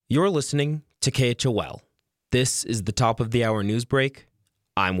You're listening to KHOL. This is the top of the hour news break.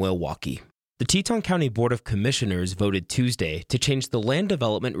 I'm Will Walkie. The Teton County Board of Commissioners voted Tuesday to change the land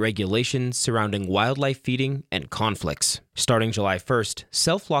development regulations surrounding wildlife feeding and conflicts. Starting July 1st,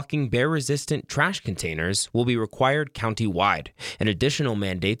 self-locking bear-resistant trash containers will be required county-wide, and additional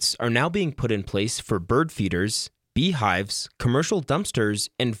mandates are now being put in place for bird feeders, beehives, commercial dumpsters,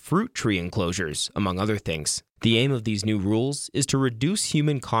 and fruit tree enclosures, among other things. The aim of these new rules is to reduce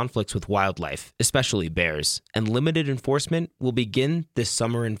human conflicts with wildlife, especially bears, and limited enforcement will begin this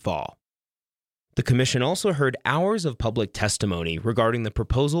summer and fall. The commission also heard hours of public testimony regarding the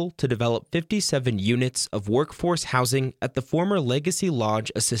proposal to develop 57 units of workforce housing at the former Legacy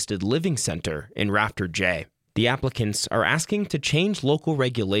Lodge Assisted Living Center in Rafter J. The applicants are asking to change local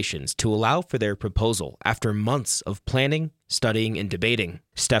regulations to allow for their proposal after months of planning, studying, and debating.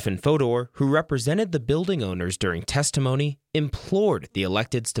 Stefan Fodor, who represented the building owners during testimony, implored the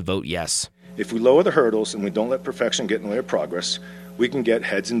electeds to vote yes. If we lower the hurdles and we don't let perfection get in the way of progress, we can get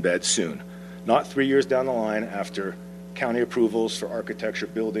heads in bed soon. Not 3 years down the line after county approvals for architecture,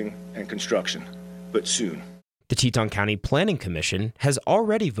 building, and construction, but soon. The Teton County Planning Commission has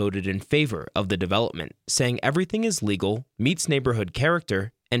already voted in favor of the development, saying everything is legal, meets neighborhood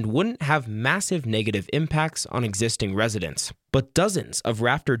character, and wouldn't have massive negative impacts on existing residents. But dozens of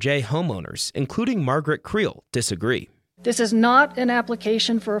Rafter J homeowners, including Margaret Creel, disagree. This is not an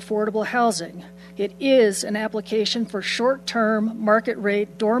application for affordable housing. It is an application for short-term,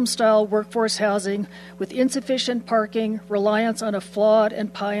 market-rate, dorm-style workforce housing with insufficient parking, reliance on a flawed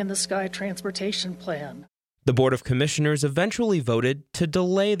and pie-in-the-sky transportation plan. The Board of Commissioners eventually voted to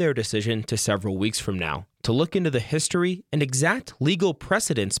delay their decision to several weeks from now to look into the history and exact legal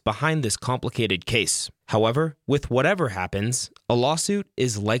precedents behind this complicated case. However, with whatever happens, a lawsuit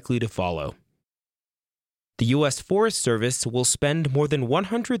is likely to follow. The U.S. Forest Service will spend more than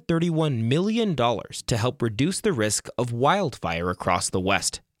 $131 million to help reduce the risk of wildfire across the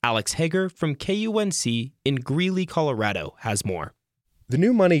West. Alex Hager from KUNC in Greeley, Colorado, has more. The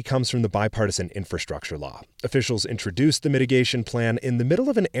new money comes from the bipartisan infrastructure law. Officials introduced the mitigation plan in the middle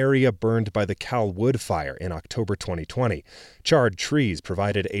of an area burned by the Cal Wood Fire in October 2020. Charred trees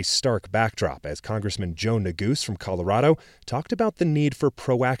provided a stark backdrop as Congressman Joe Neguse from Colorado talked about the need for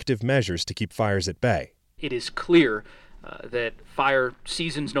proactive measures to keep fires at bay. It is clear that fire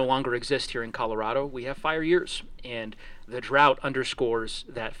seasons no longer exist here in Colorado. We have fire years, and the drought underscores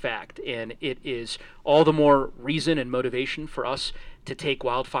that fact. And it is all the more reason and motivation for us to take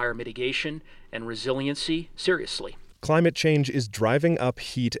wildfire mitigation and resiliency seriously. Climate change is driving up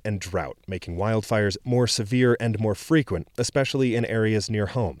heat and drought, making wildfires more severe and more frequent, especially in areas near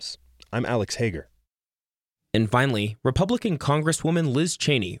homes. I'm Alex Hager. And finally, Republican Congresswoman Liz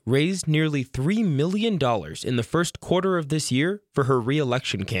Cheney raised nearly $3 million in the first quarter of this year for her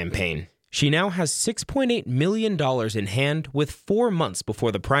re-election campaign. She now has $6.8 million in hand with 4 months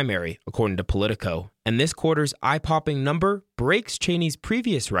before the primary, according to Politico. And this quarter's eye-popping number breaks Cheney's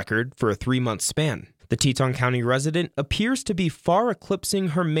previous record for a 3-month span. The Teton County resident appears to be far eclipsing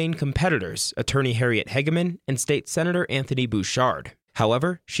her main competitors, Attorney Harriet Hageman and State Senator Anthony Bouchard.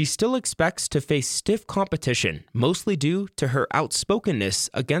 However, she still expects to face stiff competition, mostly due to her outspokenness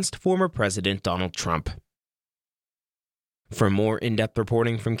against former President Donald Trump. For more in-depth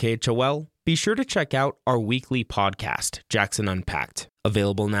reporting from KHOL, be sure to check out our weekly podcast, Jackson Unpacked,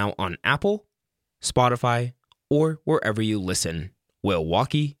 available now on Apple, Spotify, or wherever you listen. Will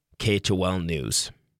Walkie, KHOL News.